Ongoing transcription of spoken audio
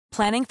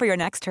Planning for your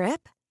next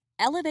trip?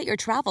 Elevate your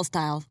travel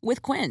style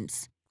with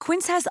Quince.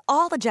 Quince has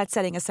all the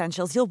jet-setting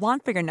essentials you'll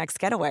want for your next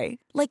getaway,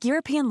 like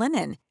European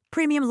linen,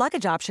 premium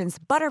luggage options,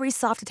 buttery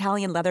soft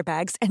Italian leather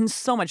bags, and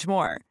so much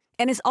more.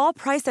 And is all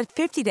priced at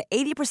 50 to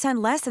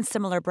 80% less than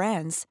similar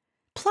brands.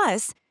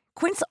 Plus,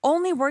 Quince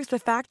only works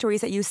with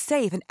factories that use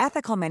safe and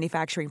ethical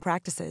manufacturing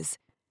practices.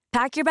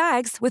 Pack your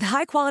bags with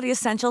high-quality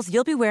essentials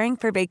you'll be wearing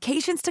for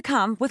vacations to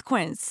come with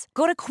Quince.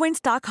 Go to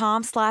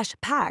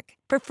quince.com/pack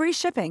for free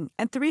shipping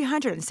and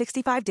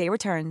 365-day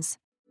returns.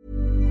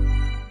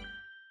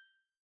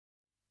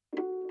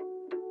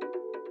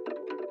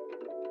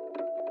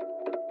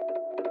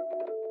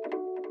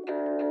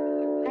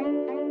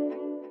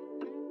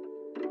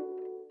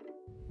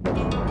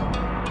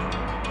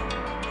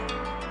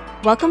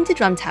 Welcome to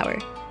Drum Tower.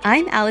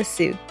 I'm Alice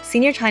Su,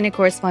 Senior China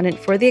Correspondent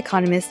for The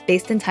Economist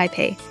based in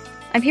Taipei.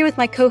 I'm here with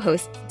my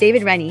co-host,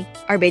 David Rennie,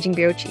 our Beijing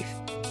Bureau Chief.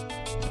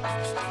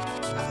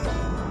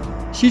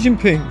 Xi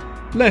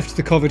Jinping left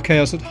the COVID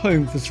chaos at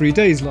home for 3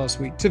 days last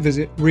week to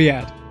visit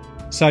Riyadh.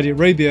 Saudi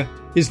Arabia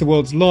is the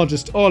world's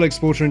largest oil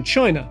exporter and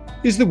China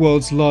is the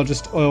world's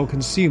largest oil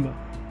consumer.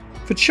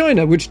 For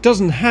China, which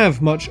doesn't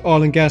have much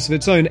oil and gas of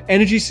its own,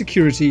 energy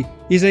security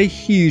is a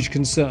huge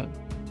concern.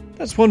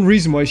 That's one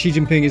reason why Xi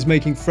Jinping is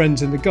making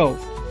friends in the Gulf.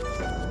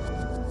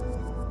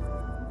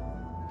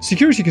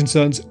 Security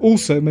concerns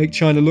also make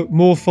China look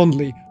more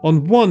fondly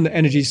on one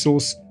energy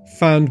source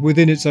found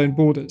within its own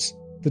borders,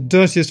 the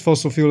dirtiest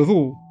fossil fuel of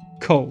all,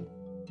 coal.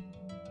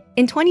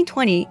 In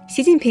 2020,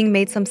 Xi Jinping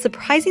made some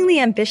surprisingly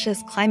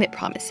ambitious climate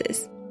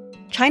promises.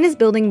 China's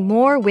building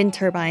more wind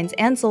turbines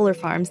and solar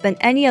farms than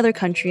any other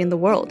country in the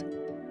world.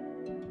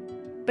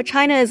 But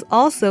China is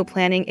also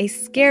planning a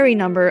scary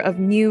number of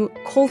new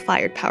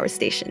coal-fired power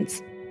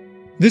stations.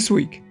 This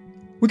week,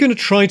 we're going to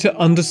try to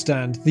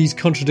understand these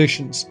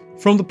contradictions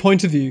from the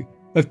point of view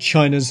of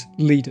China's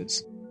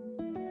leaders.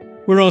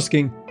 We're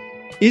asking,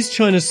 is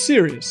China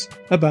serious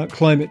about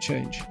climate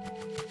change?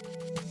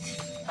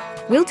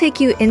 We'll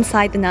take you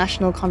inside the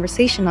national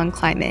conversation on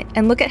climate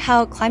and look at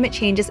how climate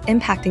change is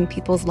impacting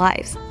people's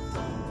lives.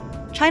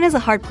 China's a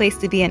hard place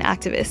to be an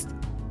activist,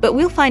 but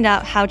we'll find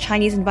out how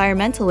Chinese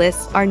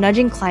environmentalists are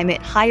nudging climate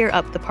higher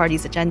up the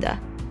party's agenda.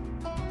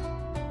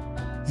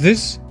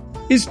 This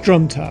is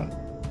Drum Tower.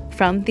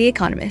 From The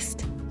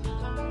Economist.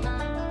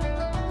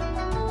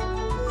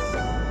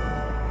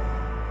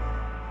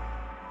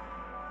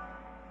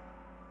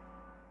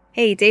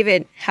 Hey,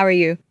 David, how are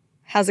you?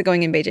 How's it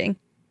going in Beijing?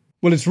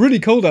 Well, it's really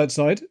cold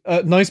outside,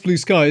 nice blue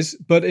skies,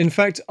 but in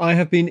fact, I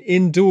have been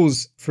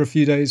indoors for a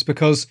few days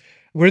because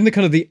we're in the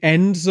kind of the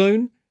end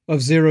zone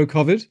of zero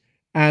COVID,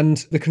 and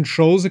the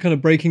controls are kind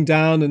of breaking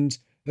down and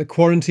the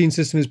quarantine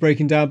system is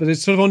breaking down, but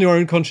it's sort of on your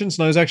own conscience.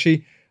 And I was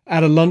actually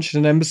at a lunch at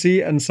an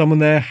embassy and someone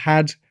there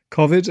had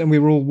COVID and we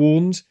were all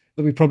warned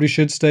that we probably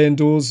should stay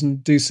indoors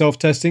and do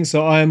self-testing.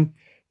 So I am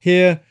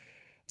here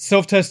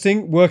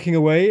self-testing, working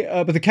away,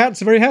 but the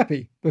cats are very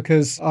happy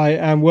because I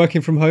am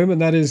working from home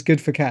and that is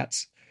good for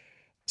cats.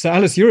 So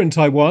Alice, you're in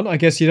Taiwan. I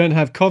guess you don't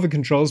have COVID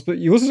controls, but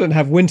you also don't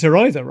have winter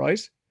either,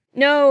 right?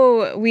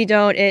 No, we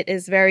don't. It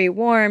is very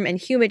warm and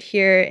humid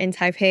here in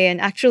Taipei. And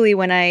actually,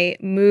 when I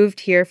moved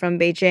here from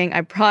Beijing,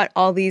 I brought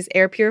all these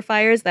air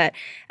purifiers that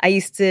I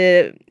used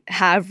to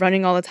have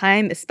running all the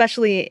time,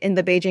 especially in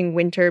the Beijing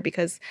winter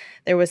because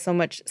there was so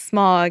much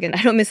smog and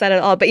I don't miss that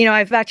at all. But,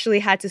 I've actually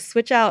had to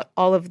switch out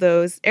all of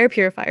those air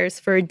purifiers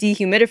for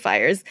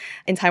dehumidifiers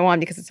in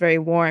Taiwan because it's very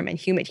warm and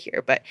humid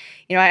here. But,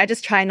 I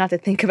just try not to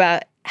think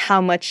about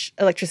how much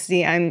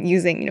electricity I'm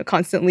using,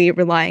 constantly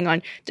relying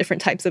on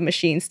different types of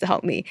machines to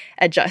help me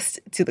adjust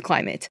to the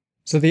climate.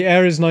 So the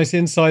air is nice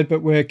inside,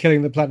 but we're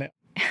killing the planet.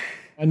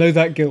 I know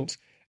that guilt.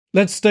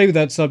 Let's stay with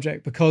that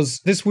subject because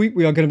this week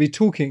we are going to be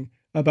talking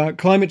about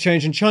climate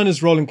change and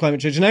China's role in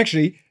climate change. And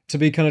actually, to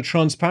be kind of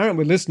transparent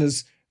with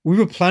listeners, we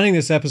were planning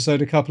this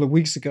episode a couple of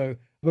weeks ago,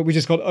 but we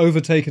just got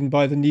overtaken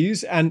by the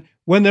news. And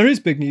when there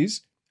is big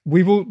news,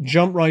 we will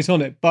jump right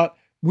on it. But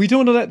we don't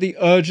want to let the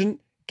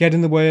urgent get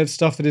in the way of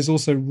stuff that is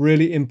also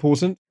really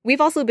important.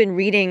 We've also been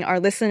reading our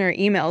listener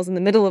emails in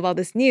the middle of all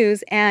this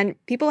news, and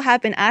people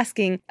have been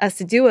asking us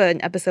to do an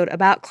episode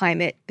about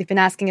climate. They've been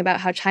asking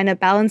about how China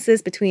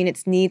balances between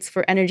its needs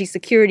for energy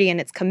security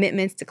and its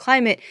commitments to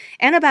climate,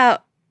 and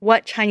about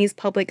what Chinese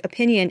public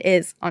opinion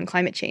is on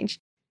climate change.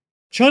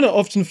 China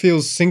often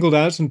feels singled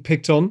out and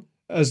picked on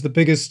as the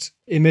biggest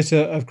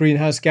emitter of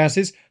greenhouse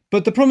gases,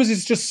 but the problem is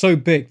it's just so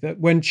big that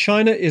when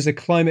China is a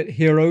climate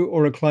hero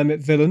or a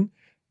climate villain,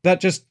 that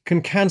just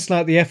can cancel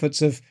out the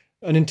efforts of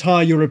an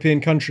entire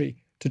European country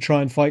to try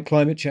and fight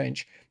climate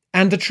change.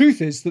 And the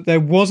truth is that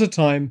there was a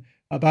time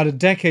about a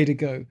decade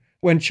ago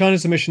when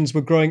China's emissions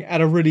were growing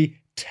at a really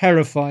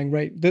terrifying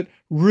rate that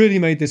really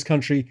made this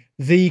country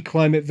the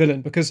climate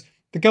villain because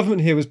the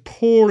government here was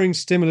pouring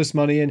stimulus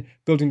money in,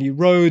 building new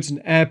roads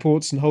and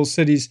airports and whole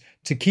cities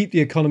to keep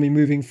the economy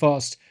moving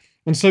fast.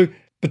 And so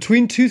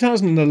between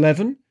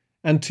 2011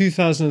 and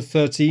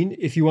 2013,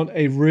 if you want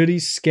a really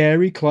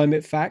scary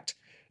climate fact,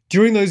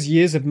 during those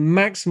years of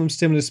maximum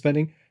stimulus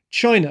spending,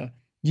 China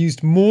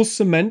used more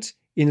cement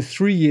in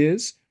 3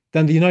 years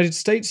than the United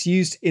States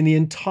used in the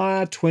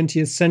entire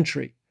 20th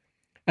century.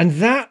 And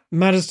that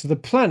matters to the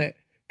planet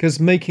because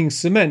making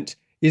cement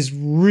is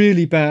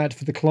really bad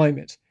for the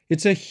climate.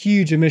 It's a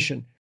huge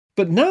emission.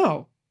 But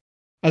now,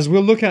 as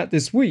we'll look at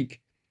this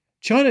week,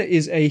 China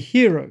is a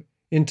hero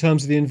in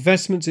terms of the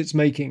investments it's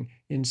making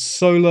in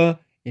solar,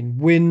 in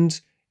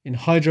wind, in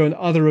hydro and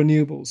other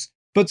renewables.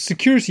 But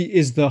security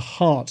is the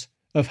heart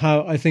of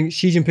how I think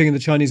Xi Jinping and the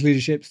Chinese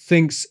leadership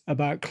thinks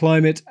about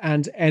climate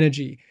and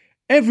energy.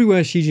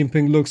 Everywhere Xi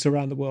Jinping looks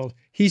around the world,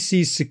 he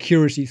sees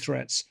security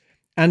threats.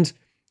 And,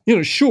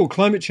 sure,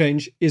 climate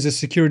change is a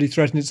security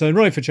threat in its own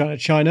right for China.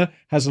 China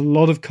has a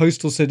lot of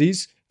coastal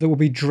cities that will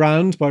be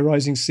drowned by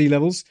rising sea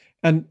levels.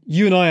 And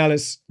you and I,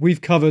 Alice, we've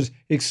covered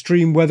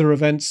extreme weather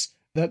events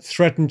that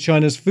threaten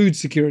China's food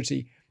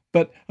security.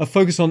 But a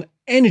focus on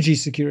energy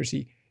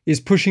security is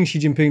pushing Xi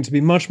Jinping to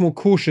be much more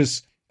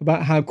cautious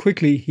about how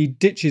quickly he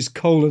ditches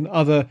coal and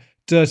other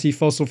dirty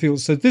fossil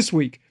fuels. So this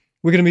week,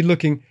 we're going to be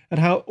looking at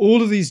how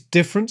all of these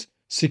different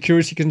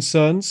security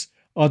concerns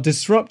are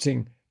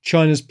disrupting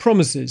China's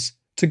promises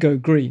to go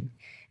green.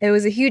 It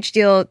was a huge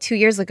deal 2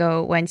 years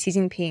ago when Xi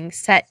Jinping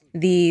set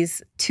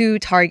these 2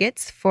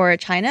 targets for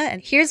China.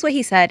 And here's what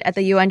he said at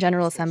the UN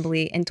General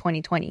Assembly in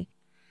 2020.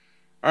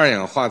 二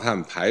氧化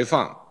碳排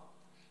放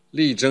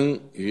力争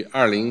于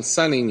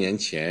2030年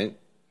前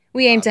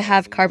We aim to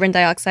have carbon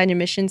dioxide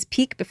emissions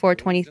peak before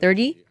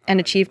 2030 and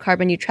achieve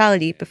carbon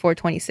neutrality before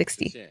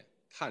 2060.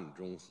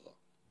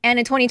 And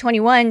in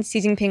 2021,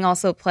 Xi Jinping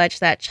also pledged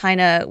that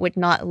China would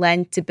not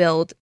lend to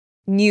build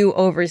new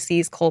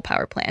overseas coal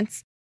power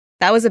plants.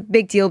 That was a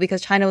big deal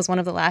because China was one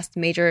of the last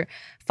major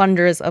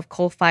funders of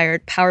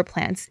coal-fired power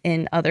plants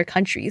in other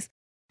countries.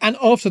 And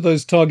after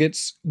those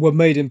targets were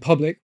made in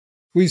public,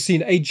 we've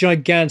seen a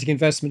gigantic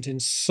investment in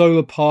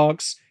solar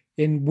parks,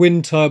 in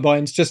wind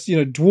turbines, just,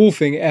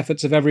 dwarfing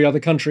efforts of every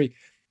other country.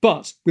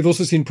 But we've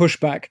also seen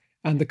pushback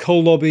and the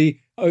coal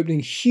lobby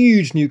opening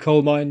huge new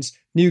coal mines,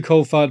 new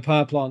coal-fired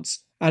power plants,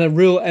 and a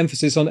real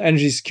emphasis on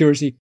energy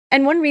security.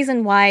 And one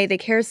reason why they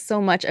care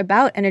so much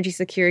about energy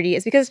security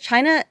is because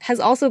China has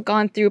also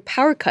gone through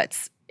power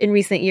cuts in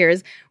recent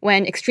years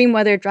when extreme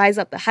weather dries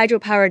up the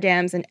hydropower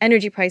dams and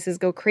energy prices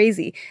go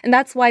crazy. And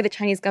that's why the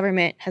Chinese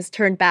government has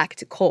turned back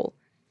to coal.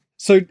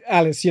 So,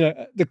 Alice,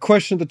 the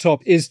question at the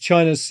top, is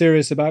China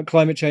serious about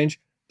climate change?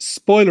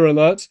 Spoiler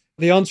alert,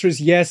 the answer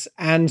is yes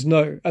and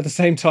no at the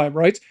same time,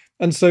 right?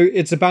 And so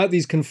it's about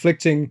these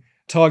conflicting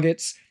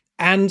targets.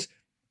 And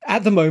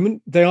at the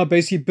moment, they are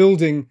basically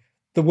building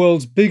the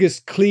world's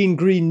biggest clean,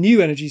 green,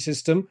 new energy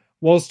system,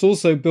 whilst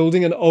also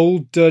building an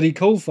old, dirty,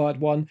 coal-fired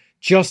one,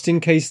 just in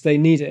case they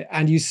need it.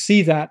 And you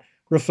see that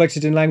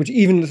reflected in language,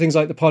 even in things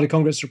like the Party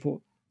Congress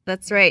report.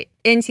 That's right.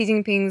 In Xi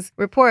Jinping's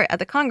report at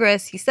the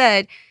Congress, he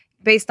said,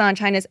 based on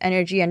China's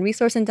energy and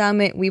resource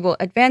endowment, we will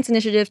advance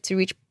initiatives to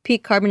reach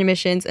peak carbon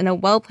emissions in a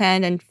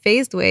well-planned and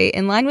phased way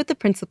in line with the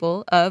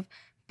principle of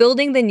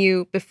building the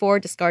new before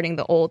discarding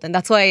the old. And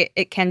that's why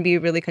it can be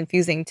really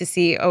confusing to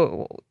see,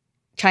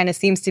 China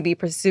seems to be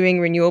pursuing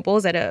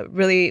renewables at a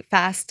really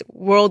fast,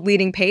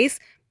 world-leading pace.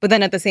 But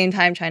then at the same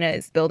time, China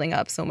is building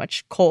up so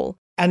much coal.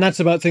 And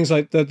that's about things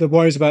like the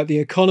worries about the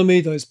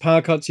economy, those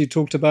power cuts you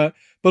talked about,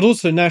 but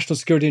also national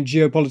security and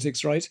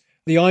geopolitics, right?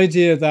 The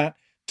idea that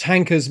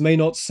tankers may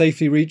not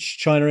safely reach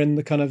China in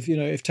the kind of,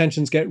 if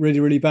tensions get really,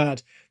 really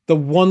bad. The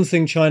one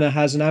thing China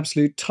has an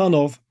absolute ton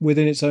of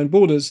within its own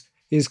borders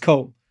is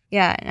coal.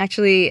 Yeah, and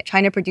actually,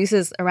 China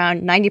produces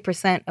around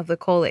 90% of the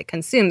coal it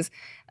consumes,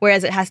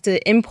 whereas it has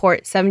to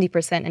import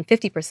 70% and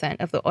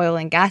 50% of the oil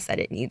and gas that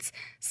it needs.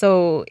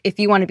 So if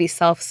you want to be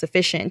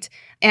self-sufficient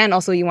and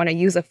also you want to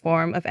use a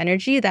form of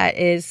energy that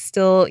is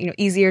still,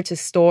 easier to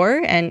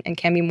store and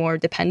can be more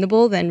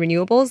dependable than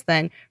renewables,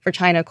 then for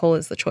China, coal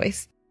is the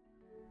choice.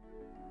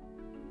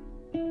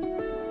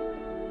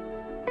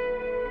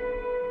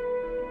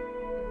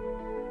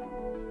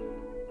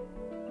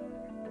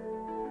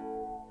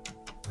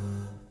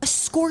 A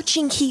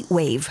scorching heat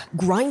wave,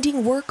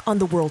 grinding work on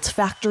the world's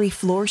factory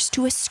floors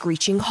to a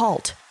screeching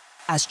halt.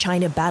 As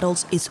China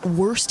battles its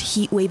worst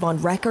heat wave on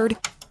record,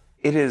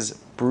 it is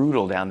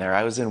brutal down there.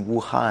 I was in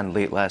Wuhan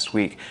late last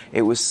week.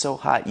 It was so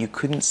hot you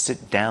couldn't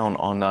sit down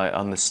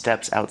on the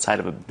steps outside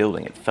of a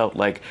building. It felt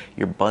like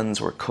your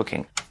buns were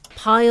cooking.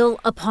 Pile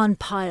upon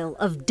pile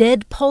of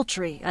dead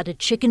poultry at a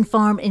chicken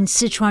farm in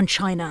Sichuan,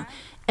 China,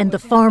 and the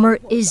farmer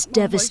is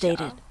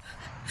devastated.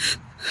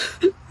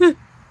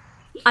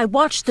 I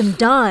watched them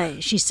die,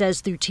 she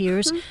says through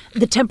tears.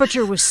 The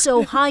temperature was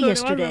so high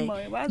yesterday,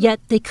 yet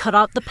they cut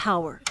out the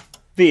power.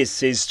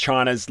 This is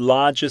China's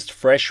largest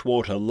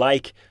freshwater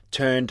lake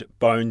turned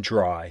bone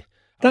dry.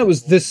 That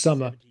was this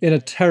summer in a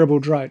terrible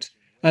drought.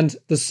 And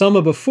the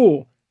summer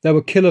before, there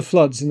were killer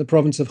floods in the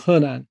province of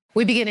Henan.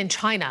 We begin in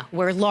China,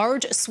 where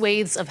large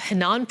swathes of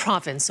Henan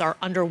province are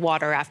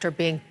underwater after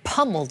being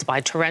pummeled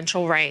by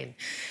torrential rain.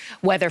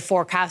 Weather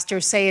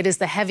forecasters say it is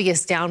the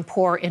heaviest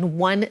downpour in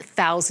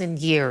 1,000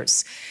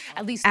 years.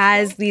 At least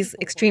as these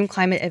extreme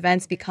climate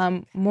events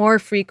become more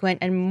frequent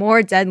and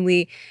more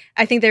deadly,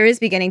 I think there is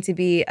beginning to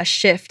be a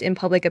shift in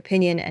public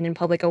opinion and in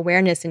public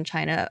awareness in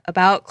China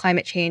about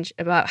climate change,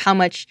 about how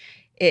much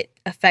it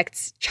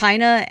affects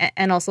China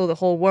and also the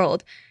whole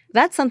world.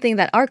 That's something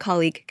that our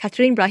colleague,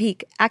 Catherine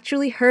Brahik,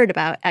 actually heard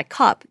about at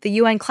COP, the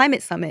UN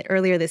Climate Summit,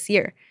 earlier this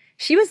year.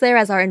 She was there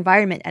as our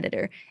environment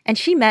editor, and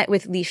she met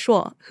with Li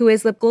Shuo, who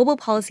is the global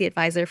policy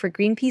advisor for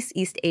Greenpeace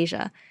East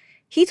Asia.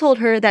 He told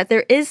her that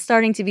there is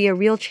starting to be a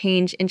real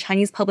change in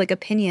Chinese public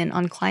opinion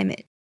on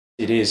climate.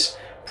 It is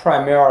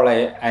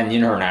primarily an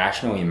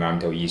international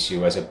environmental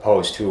issue as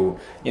opposed to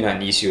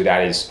an issue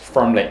that is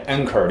firmly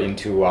anchored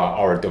into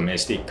our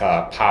domestic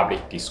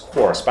public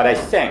discourse. But I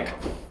think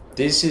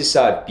this is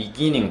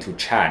beginning to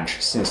change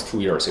since 2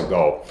 years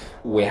ago.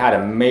 We had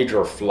a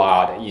major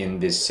flood in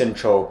the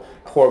central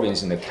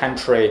province in the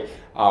country.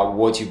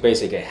 What you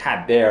basically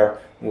had there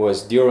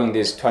was during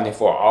these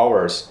 24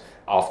 hours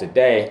of the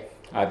day,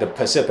 the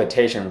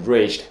precipitation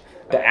reached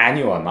the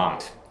annual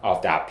amount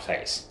of that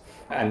place.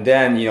 And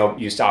then,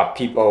 you saw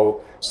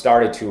people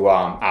started to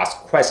ask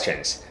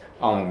questions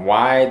on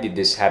why did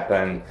this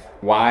happen?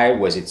 Why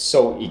was it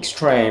so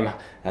extreme?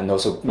 And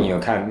also,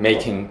 kind of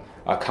making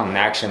a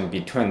connection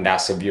between that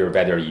severe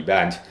weather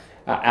event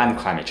and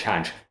climate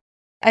change.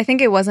 I think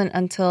it wasn't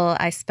until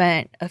I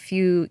spent a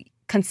few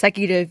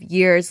consecutive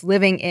years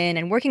living in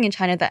and working in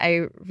China that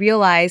I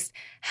realized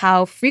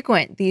how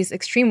frequent these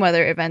extreme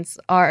weather events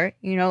are.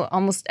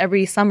 Almost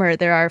every summer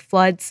there are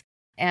floods,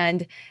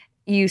 and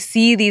you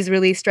see these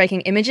really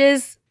striking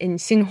images in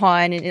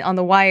Xinhua and on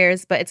the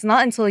wires, but it's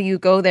not until you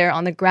go there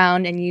on the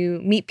ground and you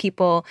meet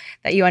people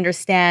that you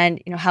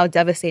understand, how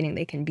devastating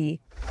they can be.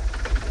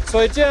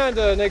 所以这样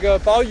的那个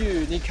暴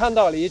雨，你看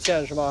到了以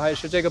前是吗？还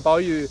是这个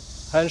暴雨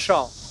很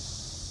少？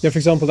 Yeah, for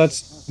example,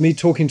 that's me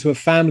talking to a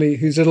family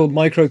whose little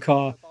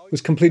microcar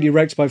was completely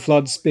wrecked by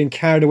floods, being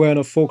carried away on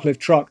a forklift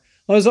truck.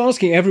 I was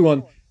asking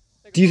everyone,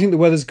 do you think the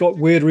weather's got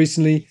weird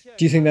recently?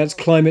 Do you think that's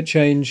climate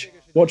change?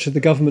 What should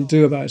the government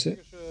do about it?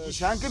 以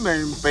前根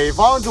本北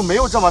方就没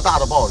有这么大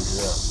的暴雨，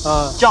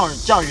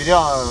降雨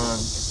量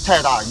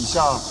太大。你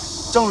像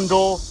郑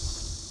州。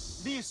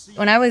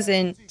 When I was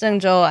in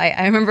Zhengzhou,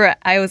 I remember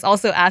I was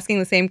also asking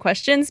the same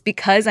questions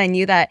because I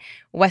knew that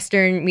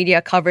Western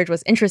media coverage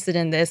was interested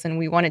in this and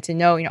we wanted to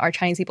know, are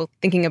Chinese people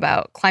thinking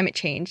about climate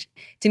change?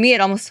 To me,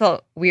 it almost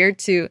felt weird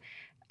to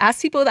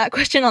ask people that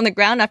question on the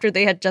ground after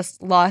they had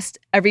just lost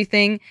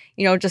everything,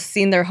 just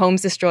seen their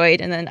homes destroyed.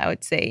 And then I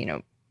would say,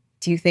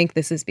 do you think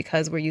this is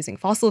because we're using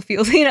fossil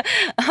fuels?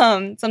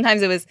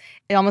 Sometimes it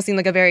almost seemed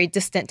like a very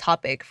distant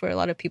topic for a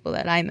lot of people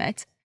that I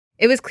met.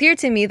 It was clear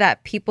to me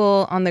that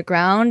people on the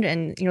ground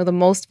and, the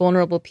most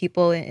vulnerable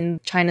people in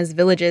China's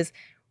villages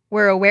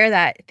were aware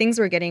that things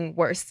were getting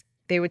worse.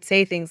 They would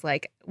say things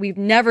like, we've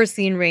never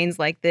seen rains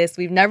like this.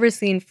 We've never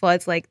seen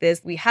floods like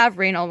this. We have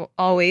rain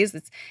always.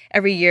 It's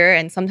every year,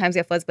 and sometimes we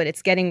have floods, but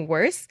it's getting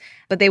worse.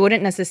 But they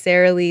wouldn't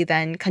necessarily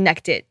then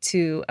connect it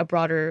to a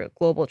broader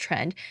global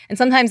trend. And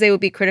sometimes they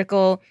would be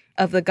critical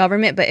of the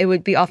government, but it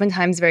would be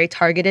oftentimes very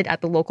targeted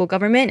at the local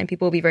government, and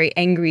people would be very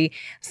angry,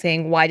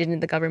 saying, why didn't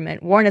the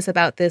government warn us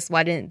about this?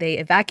 Why didn't they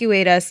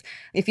evacuate us?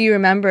 If you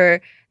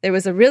remember, there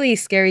was a really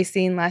scary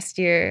scene last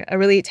year, a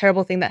really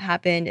terrible thing that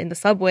happened in the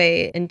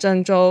subway in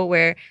Zhengzhou,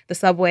 where the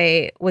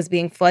subway was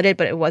being flooded,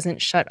 but it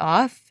wasn't shut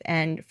off,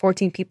 and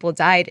 14 people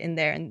died in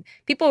there. And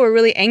people were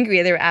really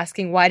angry. They were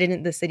asking, why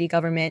didn't the city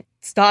government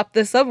stop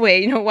the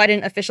subway? Why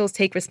didn't officials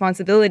take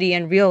responsibility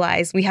and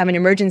realize we have an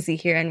emergency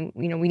here and,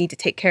 we need to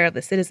take care of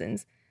the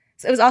citizens?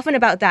 So it was often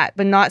about that,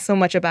 but not so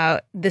much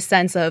about the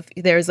sense of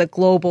there's a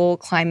global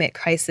climate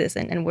crisis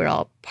and we're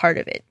all part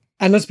of it.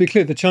 And let's be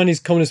clear, the Chinese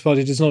Communist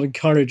Party does not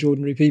encourage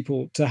ordinary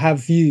people to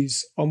have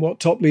views on what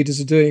top leaders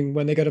are doing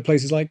when they go to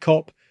places like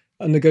COP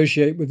and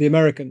negotiate with the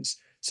Americans.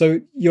 So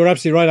you're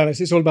absolutely right,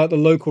 Alice. It's all about the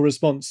local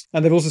response.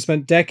 And they've also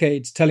spent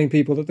decades telling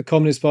people that the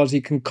Communist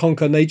Party can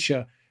conquer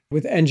nature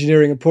with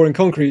engineering and pouring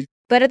concrete.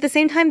 But at the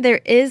same time,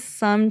 there is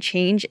some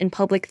change in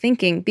public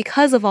thinking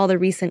because of all the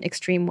recent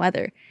extreme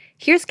weather.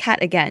 Here's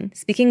Kat again,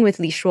 speaking with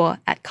Li Shuo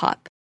at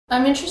COP.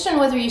 I'm interested in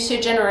whether you see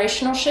a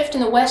generational shift. In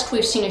the West,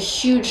 we've seen a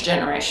huge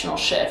generational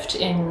shift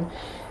in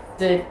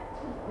the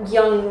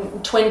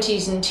young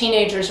 20s and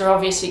teenagers are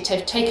obviously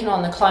taken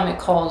on the climate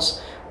cause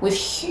with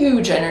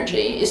huge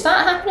energy. Is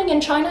that happening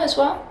in China as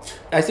well?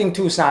 I think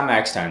to some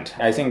extent.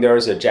 I think there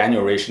is a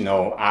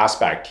generational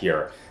aspect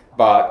here.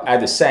 But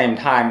at the same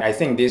time, I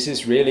think this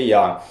is really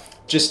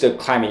just the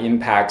climate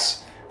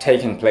impacts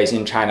taking place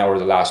in China over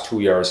the last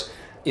 2 years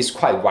is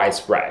quite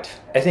widespread.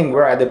 I think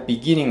we're at the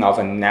beginning of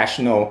a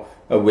national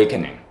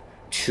awakening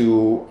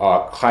to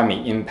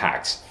climate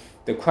impacts.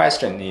 The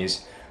question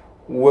is,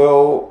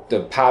 will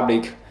the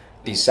public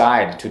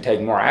decide to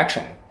take more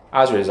action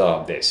as a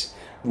result of this?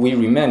 We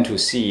remain to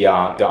see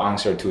the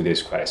answer to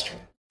this question.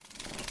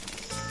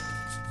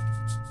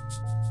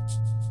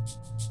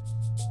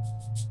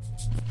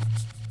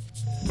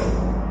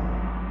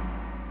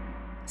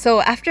 So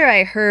after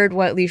I heard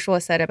what Li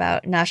Shuo said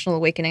about national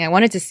awakening, I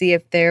wanted to see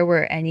if there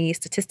were any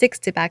statistics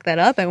to back that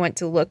up. I went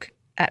to look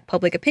at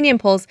public opinion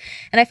polls,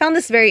 and I found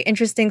this very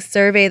interesting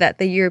survey that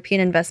the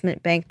European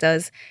Investment Bank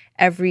does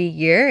every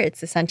year.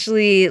 It's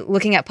essentially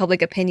looking at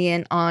public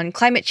opinion on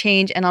climate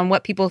change and on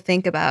what people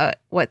think about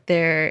what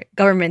their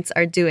governments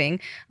are doing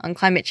on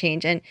climate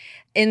change. And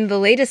in the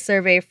latest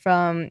survey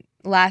from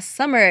last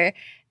summer,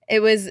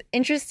 it was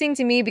interesting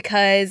to me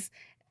because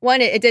one,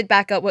 it did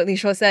back up what Li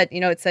Shuo said.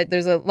 It said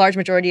there's a large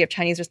majority of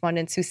Chinese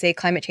respondents who say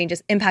climate change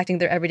is impacting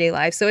their everyday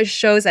lives. So it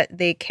shows that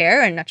they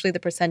care. And actually, the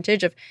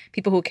percentage of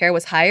people who care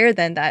was higher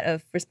than that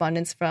of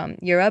respondents from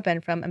Europe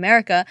and from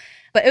America.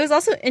 But it was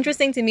also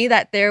interesting to me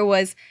that there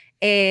was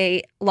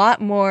a lot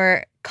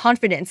more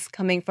confidence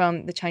coming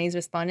from the Chinese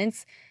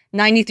respondents.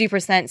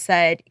 93%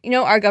 said,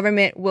 our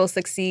government will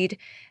succeed.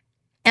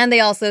 And they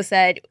also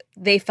said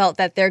they felt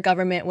that their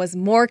government was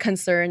more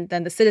concerned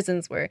than the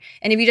citizens were.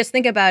 And if you just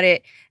think about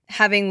it,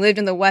 having lived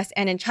in the West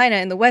and in China,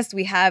 in the West,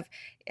 we have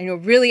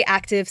really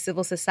active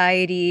civil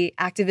society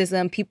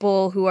activism,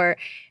 people who are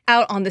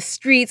out on the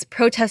streets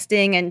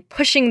protesting and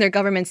pushing their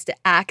governments to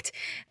act.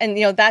 And,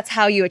 that's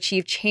how you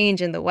achieve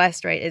change in the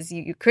West, right? Is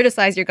you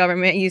criticize your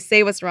government, you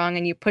say what's wrong,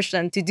 and you push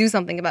them to do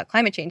something about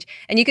climate change.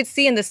 And you could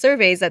see in the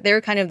surveys that they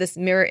were kind of this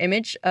mirror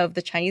image of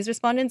the Chinese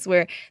respondents,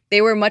 where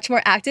they were much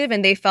more active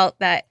and they felt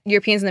that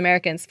Europeans and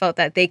Americans felt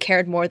that they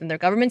cared more than their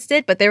governments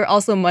did, but they were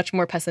also much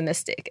more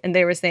pessimistic. And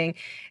they were saying,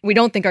 we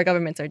don't think our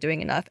governments are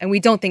doing enough, and we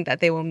don't think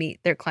that they will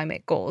meet their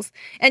climate goals.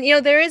 And,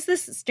 there is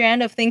this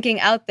strand of thinking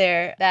out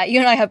there that you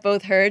and I have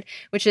both heard,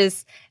 which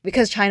is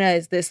because China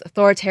is this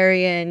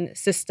authoritarian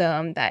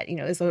system that,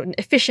 is an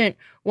efficient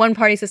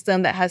one-party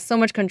system that has so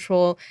much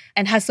control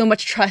and has so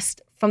much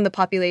trust from the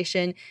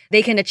population,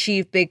 they can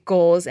achieve big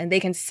goals and they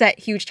can set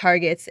huge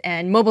targets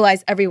and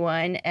mobilize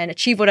everyone and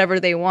achieve whatever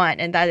they want.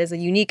 And that is a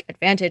unique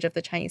advantage of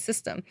the Chinese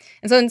system.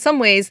 And so in some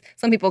ways,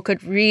 some people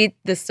could read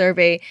this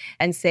survey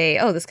and say,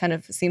 oh, this kind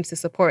of seems to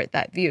support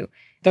that view.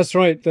 That's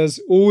right. There's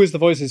always the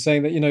voices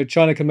saying that,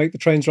 China can make the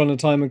trains run on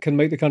time and can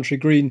make the country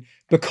green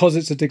because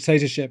it's a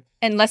dictatorship.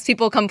 And less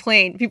people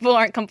complain. People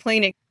aren't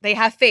complaining. They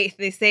have faith.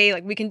 They say,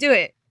 we can do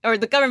it, or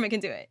the government can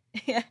do it.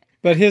 Yeah.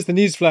 But here's the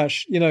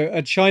newsflash.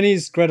 A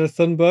Chinese Greta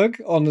Thunberg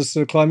on this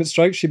sort of climate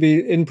strike, she'd be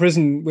in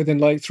prison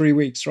within 3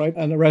 weeks, right?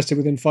 And arrested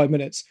within 5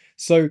 minutes.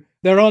 So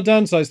there are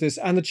downsides to this.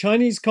 And the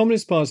Chinese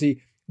Communist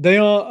Party, they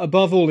are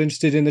above all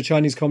interested in the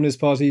Chinese Communist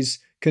Party's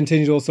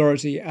continued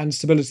authority and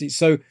stability.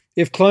 So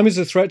if climate is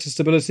a threat to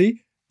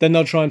stability, then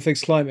they'll try and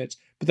fix climate.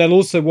 But they'll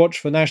also watch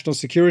for national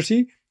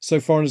security, so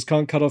foreigners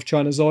can't cut off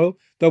China's oil.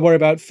 They'll worry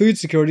about food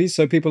security,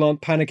 so people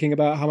aren't panicking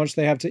about how much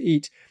they have to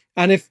eat.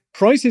 And if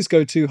prices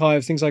go too high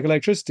of things like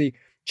electricity,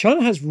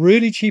 China has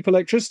really cheap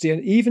electricity.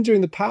 And even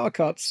during the power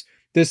cuts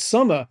this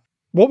summer,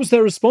 what was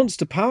their response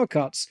to power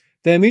cuts?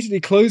 They immediately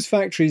closed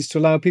factories to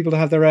allow people to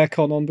have their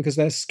aircon on because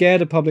they're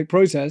scared of public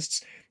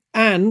protests.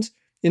 And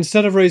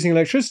instead of raising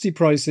electricity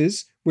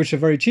prices, which are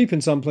very cheap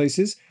in some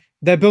places,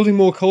 they're building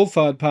more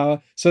coal-fired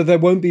power so there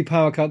won't be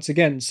power cuts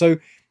again. So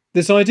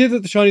this idea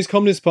that the Chinese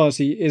Communist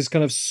Party is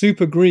kind of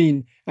super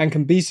green and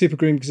can be super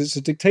green because it's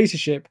a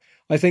dictatorship,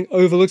 I think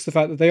overlooks the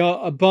fact that they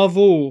are above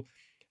all,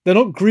 they're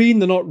not green,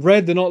 they're not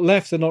red, they're not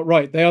left, they're not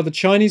right. They are the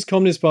Chinese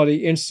Communist Party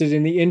interested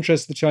in the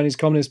interests of the Chinese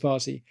Communist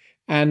Party.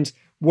 And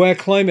where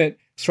climate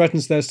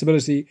threatens their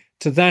stability,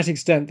 to that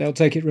extent, they'll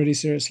take it really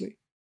seriously.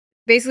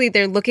 Basically,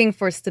 they're looking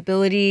for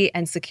stability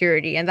and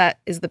security, and that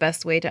is the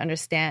best way to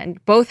understand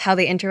both how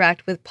they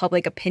interact with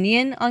public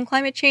opinion on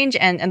climate change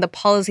and the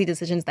policy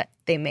decisions that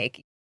they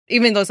make,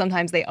 even though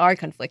sometimes they are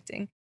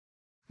conflicting.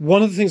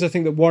 One of the things I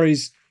think that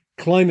worries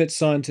climate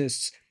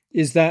scientists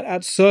is that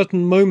at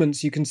certain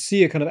moments you can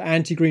see a kind of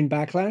anti-green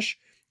backlash.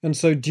 And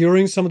so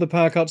during some of the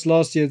power cuts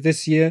last year,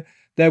 this year,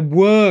 there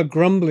were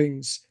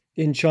grumblings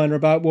in China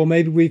about, well,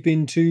 maybe we've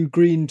been too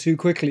green too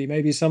quickly.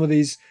 Maybe some of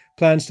these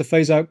plans to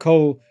phase out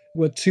coal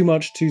were too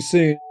much too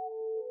soon.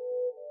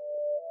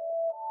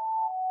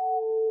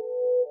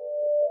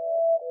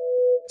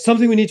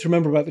 Something we need to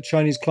remember about the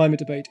Chinese climate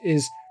debate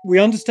is we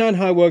understand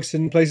how it works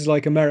in places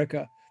like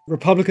America.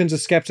 Republicans are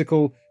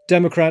skeptical,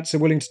 Democrats are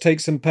willing to take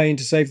some pain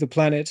to save the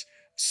planet,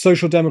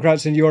 Social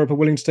Democrats in Europe are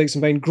willing to take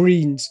some pain,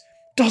 Greens.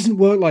 Doesn't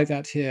work like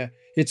that here.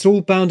 It's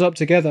all bound up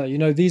together.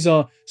 These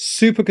are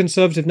super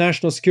conservative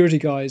national security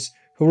guys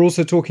who are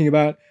also talking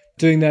about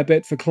doing their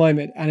bit for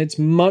climate, and it's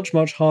much,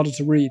 much harder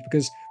to read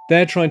because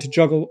they're trying to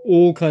juggle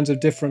all kinds of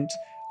different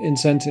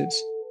incentives.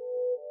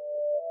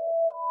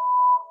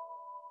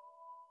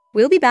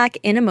 We'll be back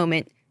in a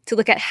moment to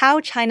look at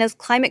how China's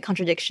climate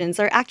contradictions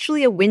are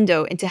actually a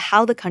window into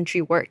how the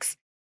country works.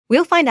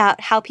 We'll find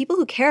out how people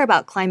who care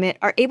about climate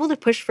are able to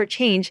push for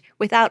change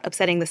without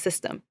upsetting the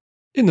system.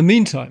 In the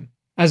meantime,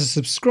 as a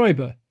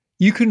subscriber,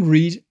 you can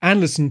read and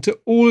listen to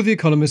all of The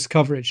Economist's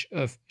coverage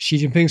of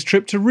Xi Jinping's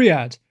trip to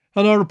Riyadh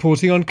and our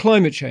reporting on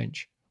climate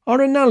change,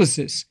 our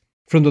analysis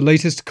from the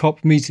latest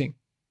COP meeting.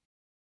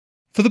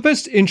 For the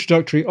best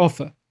introductory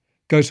offer,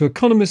 go to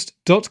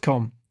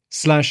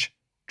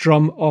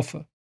economist.com/drum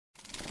offer.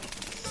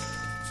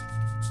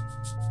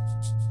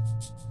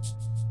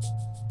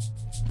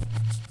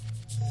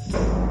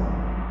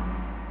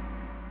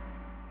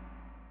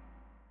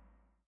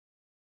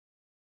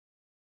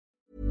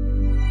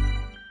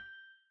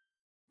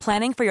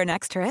 Planning for your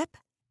next trip?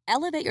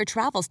 Elevate your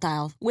travel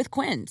style with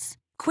Quince.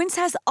 Quince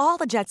has all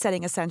the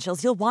jet-setting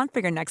essentials you'll want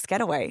for your next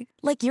getaway,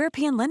 like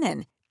European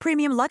linen,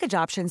 premium luggage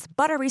options,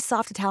 buttery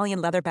soft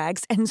Italian leather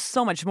bags, and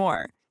so much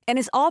more. And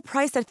is all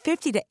priced at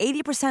 50 to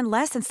 80%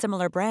 less than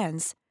similar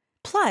brands.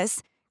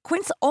 Plus,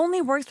 Quince only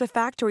works with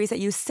factories that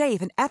use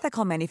safe and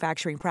ethical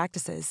manufacturing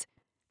practices.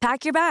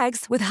 Pack your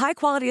bags with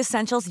high-quality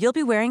essentials you'll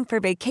be wearing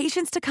for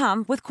vacations to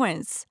come with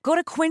Quince. Go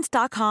to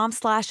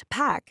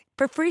quince.com/pack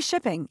for free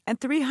shipping and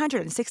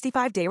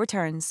 365-day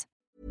returns.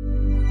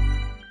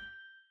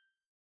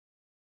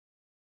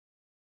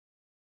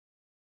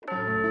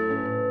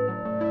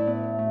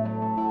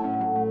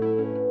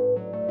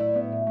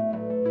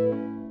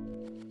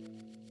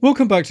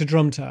 Welcome back to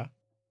Drum Tower.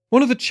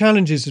 One of the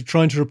challenges of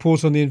trying to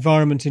report on the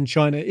environment in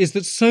China is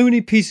that so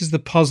many pieces of the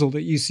puzzle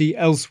that you see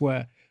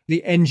elsewhere,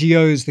 the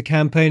NGOs, the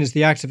campaigners,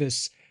 the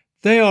activists,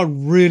 they are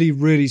really,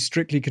 really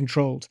strictly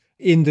controlled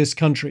in this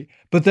country.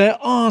 But there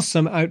are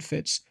some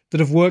outfits that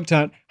have worked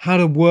out how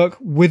to work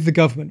with the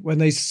government when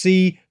they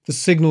see the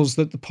signals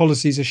that the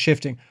policies are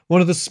shifting.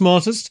 One of the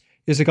smartest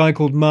is a guy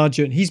called Ma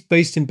Jun. He's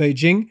based in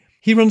Beijing.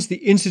 He runs the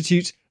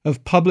Institute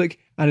of Public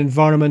and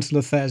Environmental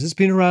Affairs. It's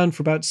been around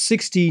for about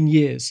 16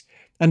 years.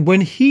 And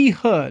when he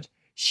heard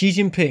Xi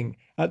Jinping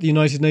at the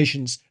United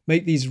Nations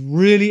make these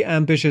really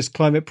ambitious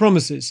climate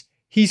promises,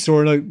 he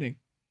saw an opening.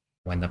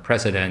 When the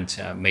president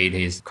made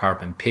his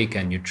carbon peak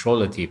and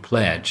neutrality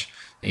pledge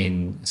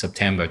in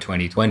September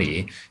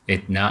 2020,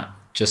 it not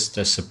just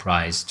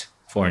surprised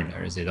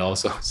foreigners, it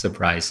also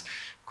surprised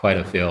quite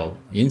a few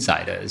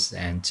insiders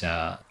and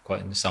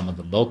some of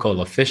the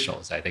local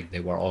officials. I think they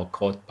were all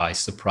caught by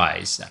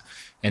surprise.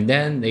 And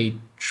then they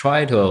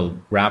try to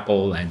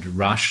grapple and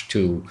rush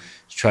to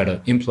try to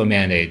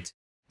implement it.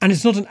 And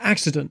it's not an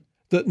accident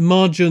that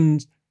Ma Jun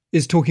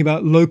is talking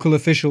about local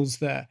officials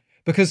there,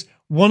 because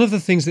one of the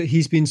things that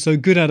he's been so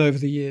good at over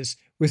the years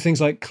with things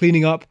like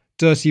cleaning up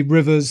dirty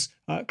rivers,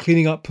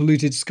 cleaning up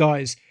polluted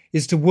skies,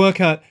 is to work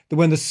out that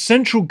when the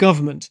central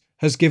government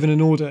has given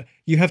an order,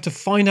 you have to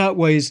find out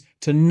ways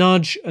to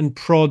nudge and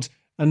prod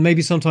and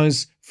maybe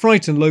sometimes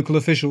frighten local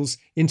officials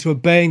into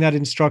obeying that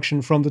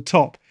instruction from the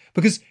top.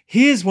 Because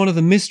here's one of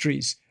the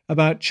mysteries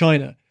about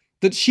China,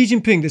 that Xi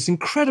Jinping, this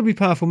incredibly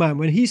powerful man,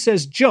 when he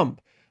says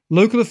jump,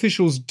 local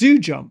officials do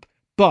jump.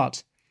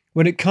 But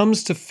when it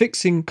comes to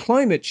fixing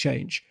climate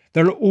change,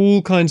 there are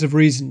all kinds of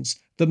reasons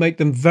that make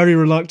them very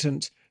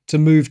reluctant to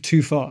move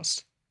too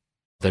fast.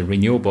 The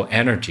renewable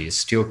energy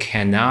still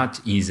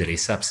cannot easily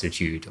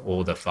substitute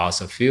all the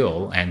fossil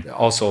fuel, and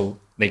also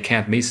they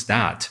can't miss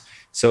that.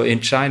 So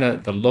in China,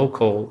 the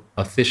local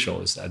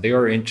officials, they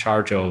are in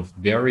charge of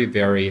very,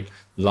 very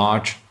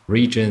large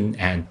region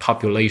and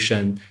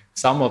population,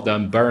 some of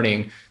them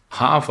burning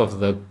half of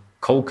the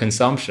coal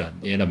consumption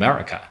in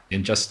America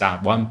in just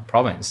that one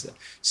province.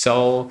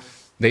 So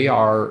they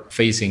are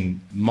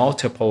facing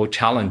multiple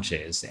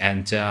challenges.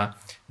 And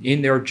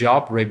in their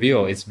job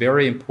review, it's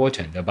very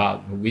important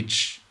about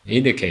which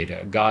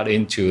indicator got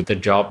into the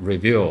job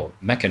review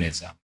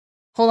mechanism.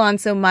 Hold on.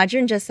 So Ma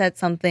Jun just said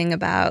something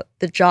about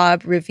the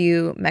job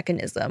review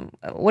mechanism.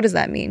 What does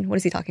that mean? What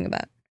is he talking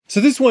about? So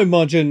this is why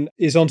Ma Jun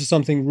is onto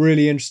something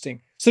really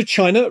interesting. So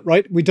China,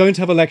 right, we don't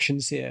have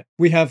elections here.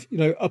 We have,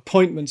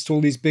 appointments to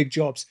all these big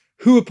jobs.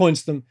 Who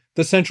appoints them?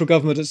 The central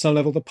government at some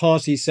level, the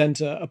party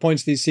center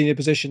appoints these senior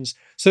positions.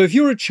 So if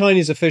you're a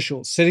Chinese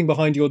official sitting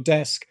behind your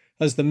desk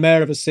as the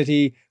mayor of a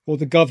city or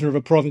the governor of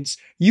a province,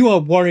 you are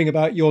worrying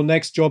about your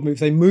next job move.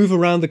 They move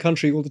around the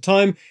country all the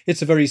time.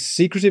 It's a very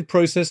secretive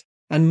process.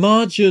 And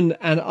Ma Jun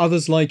and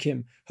others like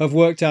him have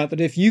worked out that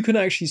if you can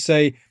actually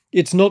say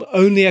it's not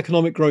only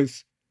economic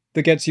growth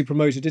that gets you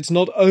promoted, it's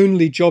not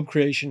only job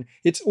creation,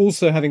 it's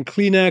also having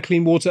clean air,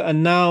 clean water,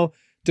 and now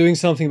doing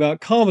something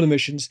about carbon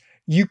emissions,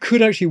 you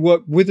could actually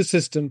work with the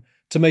system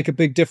to make a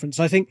big difference.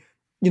 I think,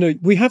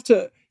 we have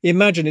to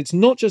imagine it's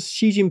not just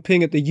Xi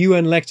Jinping at the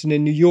UN lectern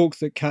in New York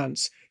that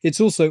counts. It's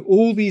also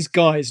all these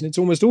guys, and it's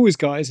almost always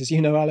guys, as you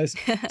know, Alice,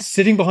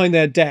 sitting behind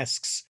their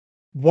desks,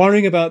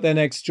 worrying about their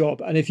next job.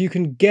 And if you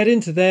can get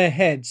into their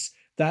heads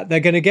that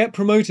they're going to get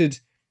promoted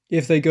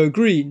if they go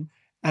green,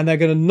 and they're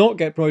going to not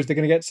get promoted, they're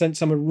going to get sent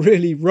somewhere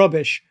really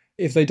rubbish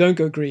if they don't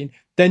go green,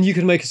 then you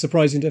can make a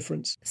surprising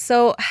difference.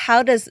 So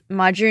how does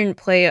Ma Jun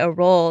play a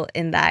role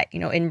in that,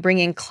 in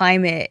bringing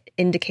climate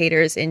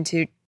indicators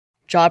into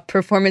job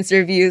performance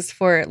reviews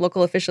for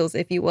local officials,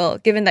 if you will,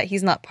 given that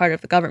he's not part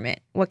of the government?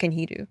 What can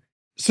he do?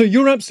 So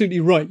you're absolutely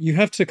right. You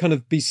have to kind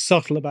of be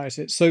subtle about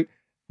it. So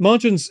Ma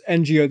Jun's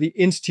NGO, the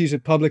Institute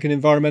of Public and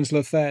Environmental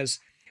Affairs,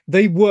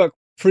 they work,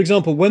 for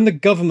example, when the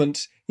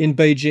government in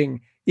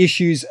Beijing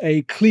issues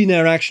a clean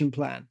air action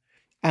plan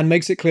and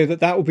makes it clear that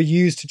that will be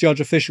used to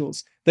judge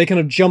officials, they kind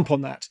of jump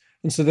on that.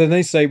 And so then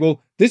they say,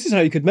 well, this is how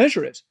you could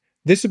measure it.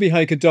 This would be how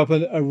you could do up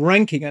a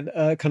ranking and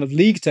a kind of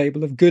league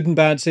table of good and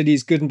bad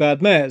cities, good and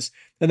bad mayors.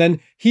 And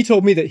then he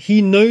told me that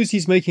he knows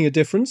he's making a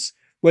difference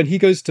when he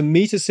goes to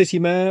meet a city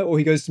mayor or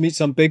he goes to meet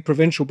some big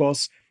provincial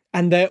boss,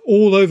 and they're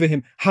all over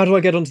him. How do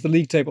I get onto the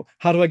league table?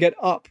 How do I get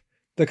up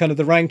the kind of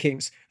the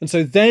rankings? And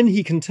so then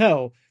he can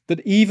tell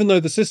that even though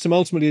the system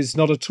ultimately is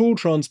not at all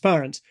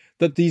transparent,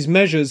 that these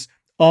measures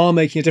are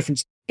making a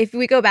difference. If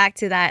we go back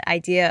to that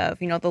idea of,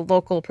 the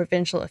local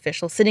provincial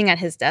official sitting at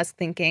his desk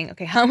thinking,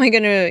 okay, how am I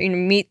going to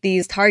meet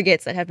these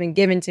targets that have been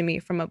given to me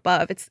from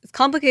above? It's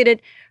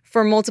complicated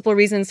for multiple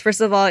reasons.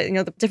 First of all,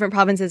 the different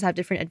provinces have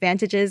different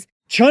advantages.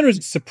 China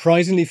is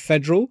surprisingly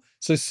federal.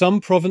 So some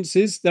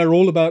provinces, they're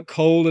all about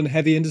coal and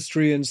heavy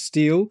industry and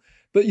steel.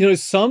 But,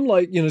 some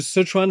like,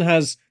 Sichuan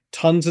has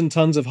tons and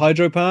tons of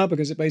hydropower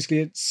because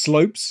it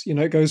slopes,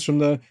 it goes from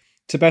the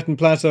Tibetan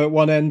plateau at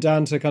one end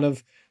down to kind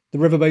of the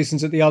river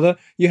basins at the other.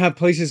 You have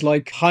places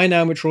like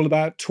Hainan, which are all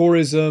about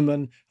tourism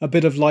and a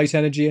bit of light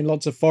energy and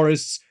lots of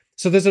forests.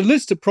 So there's a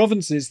list of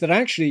provinces that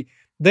actually,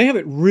 they have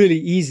it really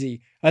easy.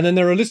 And then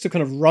there are a list of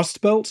kind of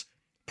Rust Belt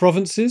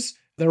provinces.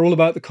 They're all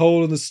about the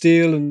coal and the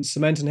steel and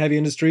cement and heavy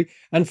industry.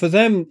 And for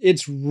them,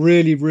 it's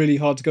really, really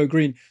hard to go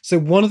green. So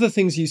one of the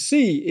things you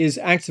see is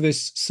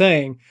activists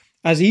saying,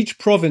 as each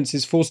province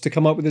is forced to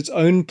come up with its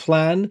own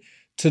plan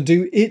to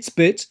do its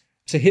bit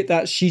to hit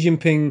that Xi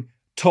Jinping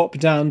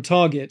top-down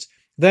target,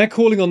 they're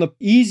calling on the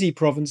easy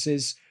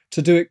provinces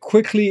to do it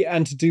quickly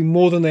and to do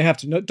more than they have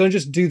to. Don't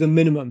just do the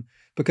minimum,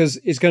 because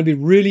it's going to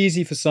be really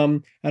easy for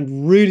some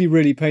and really,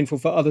 really painful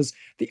for others.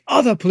 The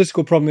other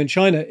political problem in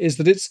China is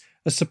that it's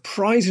a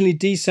surprisingly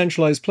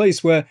decentralized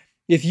place where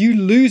if you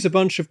lose a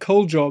bunch of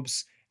coal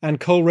jobs and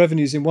coal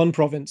revenues in one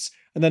province,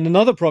 and then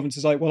another province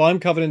is like, well, I'm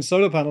covered in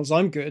solar panels,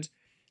 I'm good,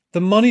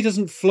 the money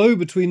doesn't flow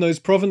between those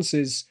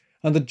provinces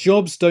and the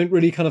jobs don't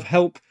really kind of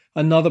help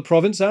another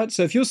province out.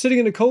 So if you're sitting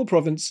in a coal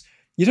province,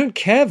 you don't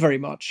care very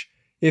much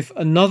if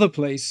another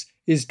place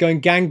is going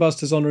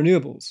gangbusters on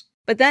renewables.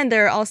 But then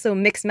there are also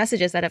mixed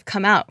messages that have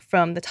come out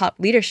from the top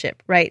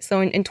leadership, right? So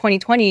in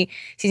 2020,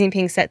 Xi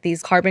Jinping set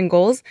these carbon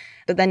goals.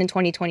 But then in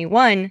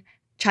 2021,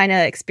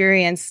 China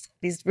experienced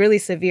these really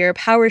severe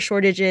power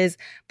shortages,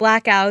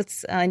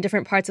 blackouts in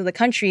different parts of the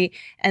country.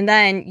 And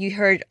then you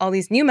heard all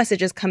these new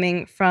messages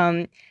coming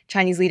from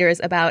Chinese leaders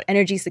about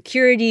energy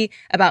security,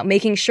 about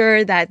making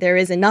sure that there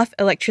is enough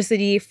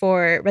electricity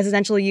for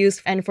residential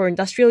use and for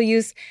industrial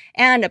use,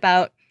 and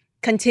about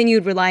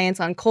continued reliance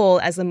on coal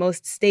as the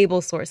most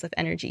stable source of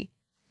energy.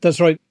 That's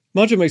right.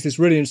 Marjo makes this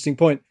really interesting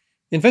point.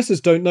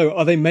 Investors don't know,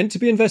 are they meant to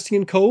be investing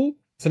in coal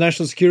for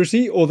national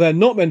security, or they're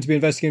not meant to be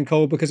investing in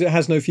coal because it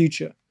has no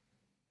future?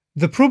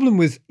 The problem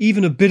with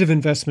even a bit of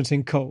investment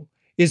in coal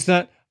is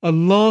that a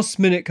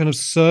last-minute kind of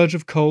surge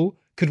of coal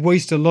could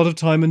waste a lot of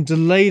time and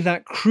delay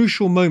that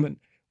crucial moment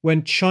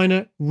when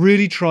China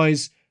really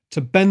tries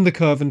to bend the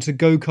curve and to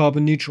go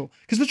carbon neutral.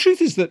 Because the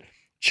truth is that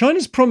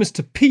China's promise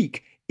to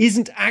peak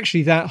isn't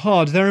actually that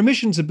hard. Their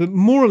emissions have been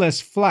more or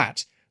less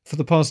flat for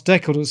the past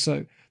decade or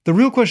so. The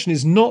real question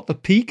is not the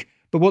peak,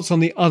 but what's on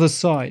the other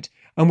side,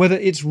 and whether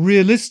it's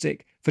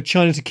realistic for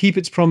China to keep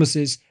its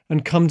promises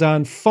and come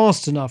down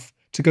fast enough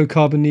to go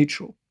carbon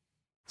neutral.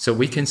 So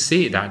we can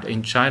see that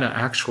in China,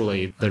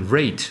 actually, the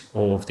rate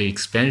of the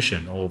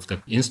expansion of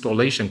the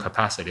installation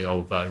capacity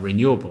of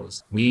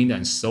renewables, wind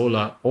and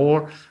solar,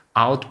 all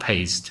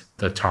outpaced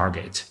the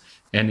target.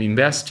 And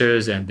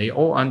investors, and they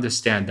all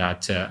understand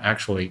that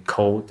actually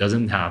coal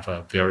doesn't have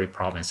a very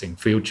promising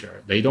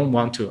future. They don't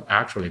want to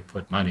actually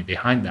put money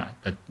behind that.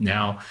 But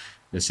now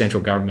the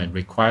central government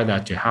requires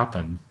that to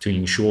happen to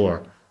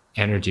ensure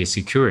energy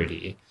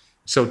security.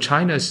 So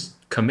China's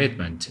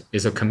commitment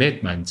is a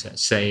commitment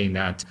saying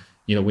that,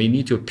 we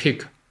need to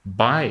pick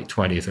by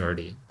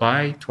 2030,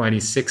 by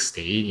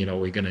 2060,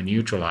 we're going to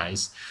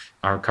neutralize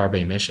our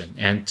carbon emission.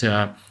 And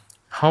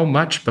how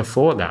much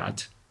before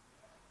that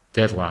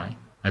deadline?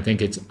 I think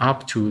it's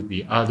up to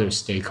the other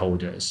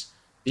stakeholders.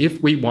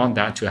 If we want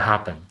that to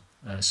happen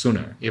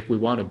sooner, if we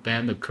want to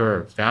bend the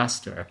curve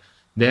faster,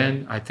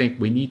 then I think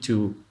we need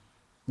to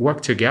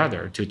work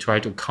together to try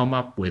to come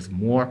up with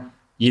more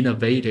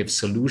innovative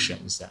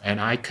solutions.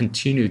 And I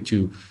continue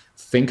to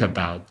think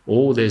about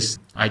all these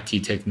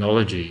IT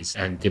technologies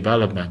and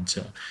development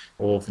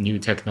of new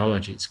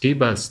technologies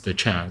give us the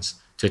chance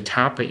to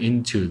tap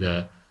into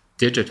the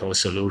digital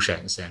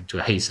solutions and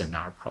to hasten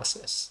our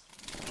process.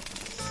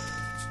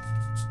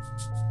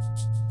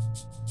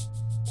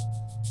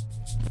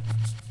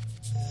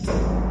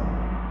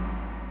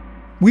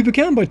 We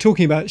began by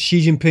talking about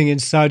Xi Jinping in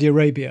Saudi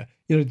Arabia,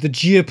 the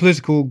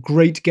geopolitical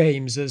great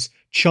games as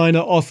China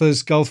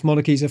offers Gulf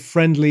monarchies a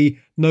friendly,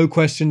 no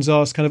questions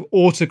asked kind of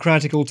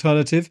autocratic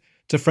alternative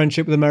to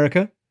friendship with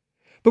America.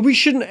 But we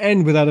shouldn't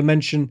end without a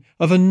mention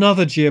of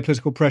another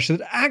geopolitical pressure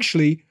that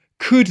actually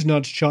could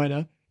nudge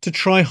China to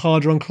try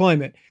harder on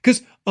climate.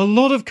 Because a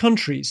lot of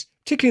countries,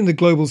 particularly in the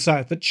global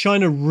south, that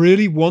China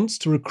really wants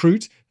to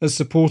recruit as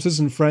supporters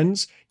and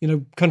friends,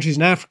 countries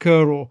in Africa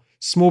or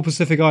small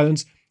Pacific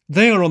islands,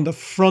 they are on the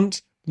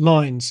front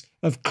lines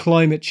of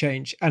climate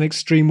change and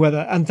extreme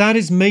weather. And that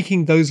is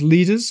making those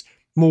leaders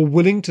more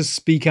willing to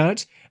speak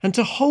out and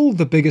to hold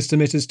the biggest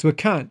emitters to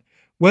account,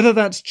 whether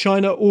that's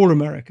China or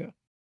America.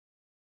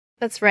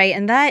 That's right.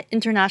 And that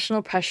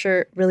international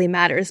pressure really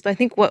matters. But I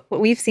think what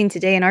we've seen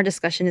today in our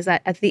discussion is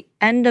that at the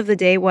end of the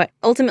day, what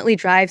ultimately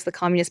drives the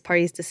Communist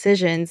Party's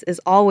decisions is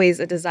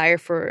always a desire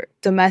for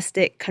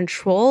domestic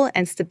control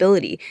and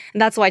stability.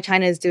 And that's why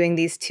China is doing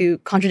these two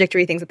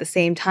contradictory things at the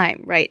same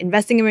time, right?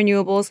 Investing in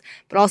renewables,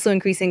 but also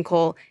increasing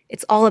coal.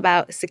 It's all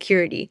about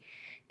security.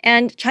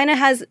 And China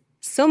has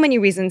so many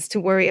reasons to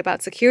worry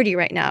about security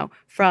right now,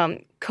 from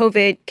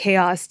COVID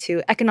chaos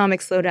to economic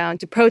slowdown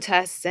to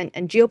protests and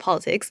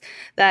geopolitics,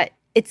 that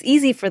it's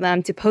easy for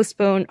them to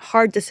postpone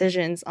hard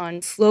decisions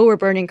on slower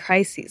burning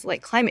crises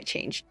like climate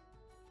change.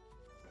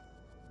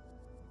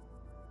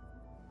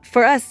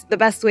 For us, the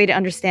best way to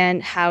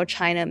understand how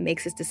China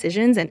makes its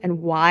decisions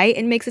and why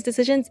it makes its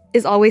decisions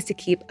is always to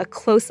keep a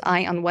close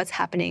eye on what's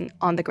happening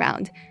on the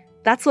ground.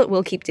 That's what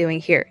we'll keep doing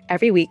here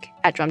every week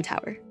at Drum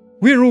Tower.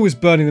 We're always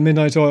burning the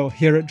midnight oil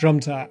here at Drum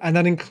Tower, and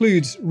that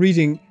includes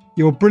reading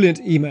your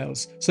brilliant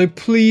emails. So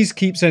please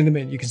keep sending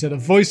them in. You can send a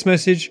voice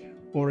message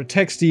or a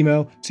text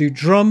email to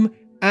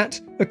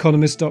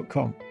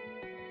drum@economist.com.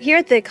 Here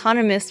at The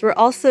Economist, we're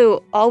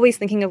also always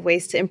thinking of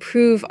ways to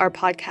improve our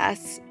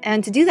podcasts.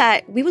 And to do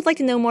that, we would like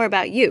to know more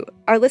about you,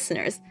 our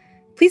listeners.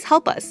 Please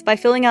help us by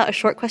filling out a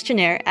short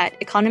questionnaire at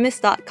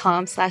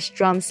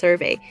economist.com/drum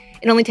survey.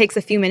 It only takes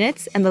a few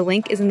minutes, and the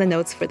link is in the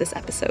notes for this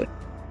episode.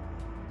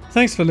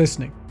 Thanks for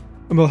listening,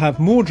 and we'll have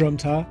more Drum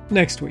Tower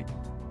next week.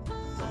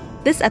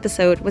 This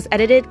episode was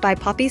edited by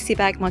Poppy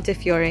Sibak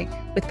Montefiore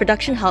with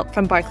production help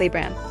from Barclay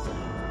Bram.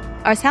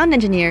 Our sound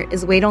engineer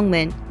is Weidong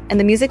Lin, and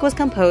the music was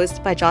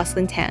composed by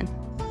Jocelyn Tan.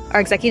 Our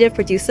executive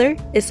producer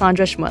is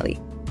Sandra Shmuley.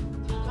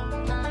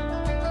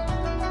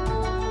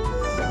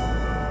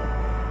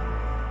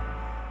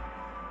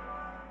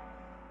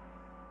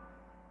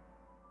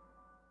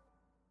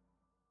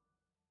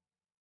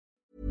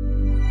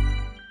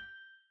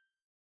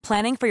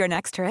 Planning for your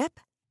next trip?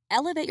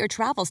 Elevate your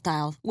travel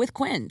style with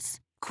Quince.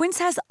 Quince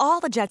has all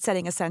the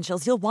jet-setting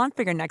essentials you'll want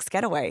for your next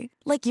getaway,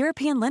 like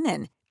European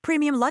linen,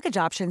 premium luggage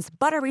options,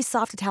 buttery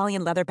soft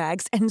Italian leather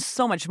bags, and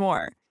so much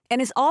more.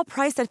 And is all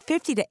priced at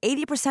 50 to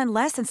 80%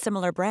 less than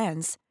similar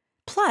brands.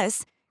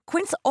 Plus,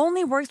 Quince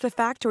only works with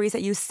factories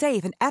that use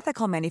safe and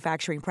ethical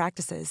manufacturing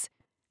practices.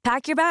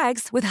 Pack your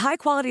bags with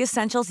high-quality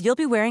essentials you'll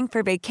be wearing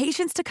for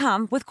vacations to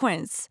come with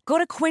Quince. Go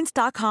to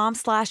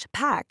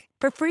quince.com/pack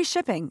for free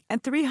shipping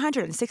and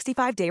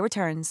 365-day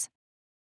returns.